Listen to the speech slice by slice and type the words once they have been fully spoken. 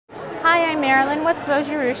Hi, I'm Marilyn with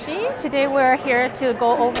Zojirushi. Today we're here to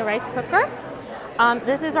go over the rice cooker.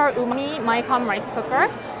 This is our Umami Maicom rice cooker.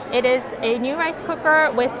 It is a new rice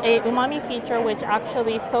cooker with a umami feature which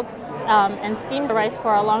actually soaks and steams the rice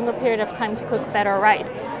for a longer period of time to cook better rice.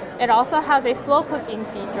 It also has a slow cooking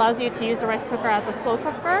feature, allows you to use the rice cooker as a slow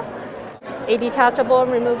cooker. A detachable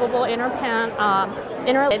and removable inner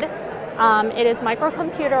lid. It is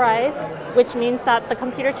microcomputerized, which means that the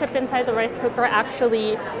computer chip inside the rice cooker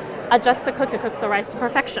actually adjusts the cook to cook the rice to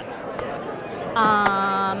perfection.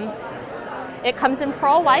 It comes in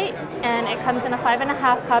pearl white, and it comes in a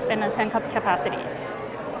 5.5 cup and a 10 cup capacity.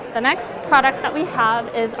 The next product that we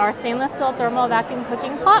have is our stainless steel thermal vacuum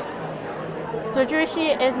cooking pot.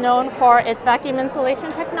 Zojirushi is known for its vacuum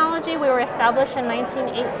insulation technology. We were established in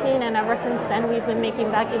 1918, and ever since then we've been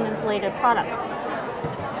making vacuum insulated products.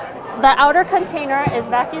 The outer container is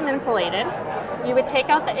vacuum insulated. You would take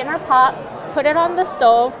out the inner pot, put it on the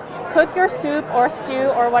stove, cook your soup or stew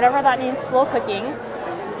or whatever that means, slow cooking.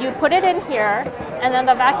 You put it in here, and then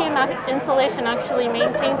the vacuum insulation actually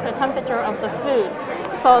maintains the temperature of the food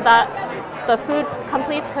so that the food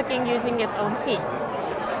completes cooking using its own heat.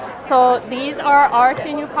 So these are our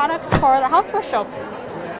two new products for the Housewares show.